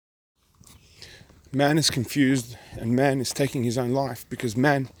Man is confused and man is taking his own life because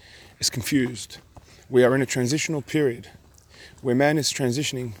man is confused. We are in a transitional period where man is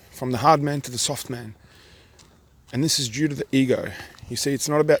transitioning from the hard man to the soft man. And this is due to the ego. You see, it's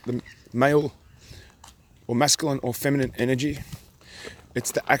not about the male or masculine or feminine energy.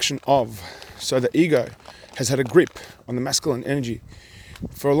 It's the action of. So the ego has had a grip on the masculine energy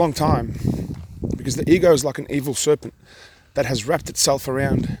for a long time because the ego is like an evil serpent that has wrapped itself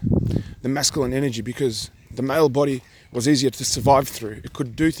around the masculine energy because the male body was easier to survive through. It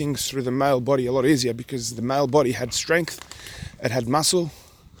could do things through the male body a lot easier because the male body had strength, it had muscle,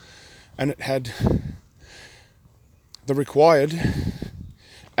 and it had the required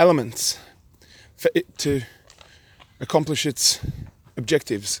elements for it to accomplish its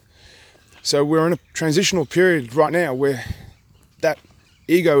objectives. So we're in a transitional period right now where that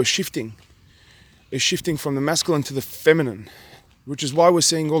ego is shifting from the masculine to the feminine, which is why we're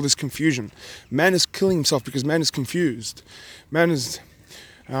seeing all this confusion. Man is killing himself because man is confused. Man is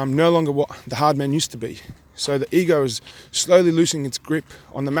no longer what the hard man used to be. So the ego is slowly losing its grip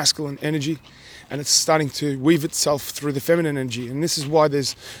on the masculine energy, and it's starting to weave itself through the feminine energy. And this is why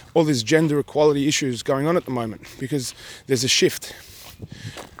there's all these gender equality issues going on at the moment, because there's a shift,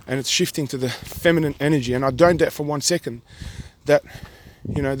 and it's shifting to the feminine energy. And I don't doubt for 1 second that,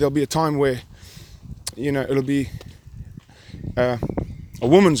 there'll be a time where, it'll be a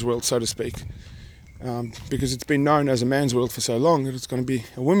woman's world, so to speak, because it's been known as a man's world for so long that it's going to be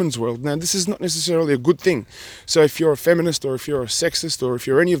a woman's world. Now, this is not necessarily a good thing. So if you're a feminist or if you're a sexist or if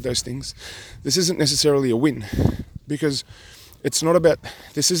you're any of those things, this isn't necessarily a win, because it's not about,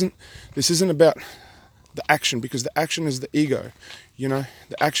 this isn't about the action, because the action is the ego, the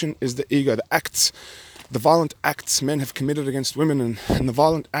action is the ego, the violent acts men have committed against women and the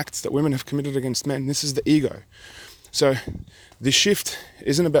violent acts that women have committed against men. This is the ego. So this shift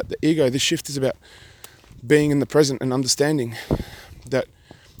isn't about the ego. This shift is about being in the present and understanding that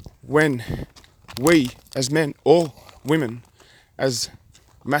when we as men or women, as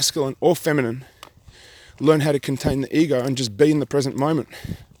masculine or feminine, learn how to contain the ego and just be in the present moment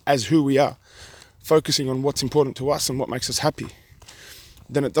as who we are, focusing on what's important to us and what makes us happy,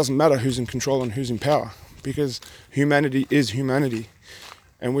 then it doesn't matter who's in control and who's in power, because humanity is humanity.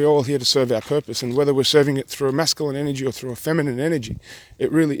 And we're all here to serve our purpose. And whether we're serving it through a masculine energy or through a feminine energy,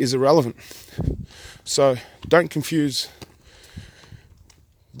 it really is irrelevant. So don't confuse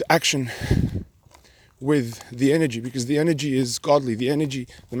the action with the energy, because the energy is godly. The energy,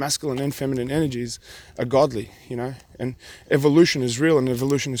 the masculine and feminine energies are godly, and evolution is real and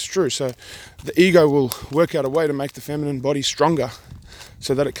evolution is true. So the ego will work out a way to make the feminine body stronger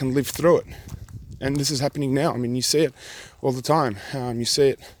so that it can live through it. And this is happening now. I mean, you see it all the time. You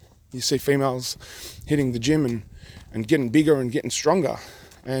see females hitting the gym and getting bigger and getting stronger.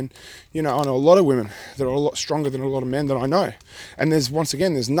 And, I know a lot of women that are a lot stronger than a lot of men that I know. And there's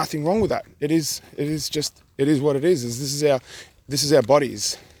nothing wrong with that. It is what it is. This is our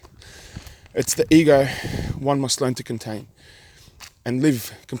bodies. It's the ego one must learn to contain and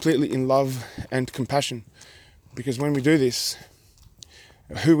live completely in love and compassion. Because when we do this,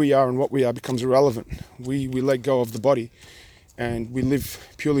 who we are and what we are becomes irrelevant. We let go of the body and we live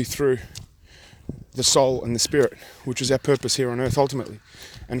purely through the soul and the spirit, which is our purpose here on earth ultimately.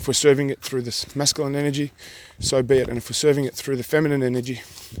 And if we're serving it through this masculine energy, so be it. And if we're serving it through the feminine energy,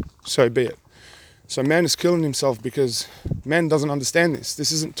 so be it. So man is killing himself because man doesn't understand this.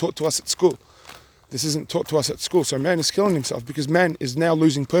 This isn't taught to us at school. So man is killing himself because man is now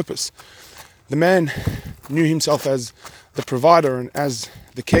losing purpose. The man knew himself as the provider and as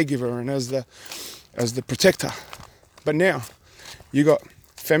the caregiver and as the protector. But now you got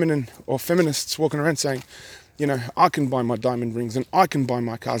feminine or feminists walking around saying, I can buy my diamond rings and I can buy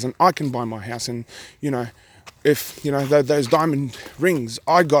my cars and I can buy my house, and if those diamond rings,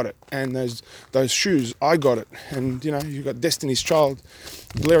 I got it, and those shoes, I got it, and you got Destiny's Child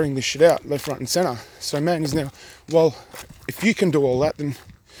blaring this shit out left, right, and center. So man is now, well, if you can do all that, then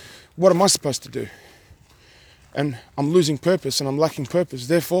what am I supposed to do? And I'm losing purpose and I'm lacking purpose.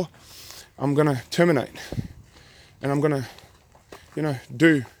 Therefore, I'm going to terminate. And I'm going to,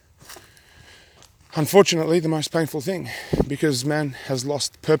 do, unfortunately, the most painful thing, because man has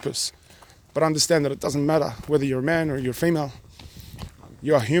lost purpose. But understand that it doesn't matter whether you're a man or you're a female.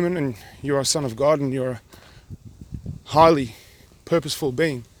 You are human and you are a son of God and you're a highly purposeful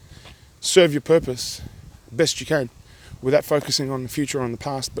being. Serve your purpose best you can without focusing on the future or on the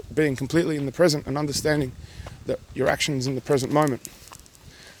past, but being completely in the present and understanding that your actions in the present moment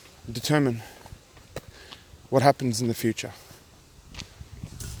determine what happens in the future.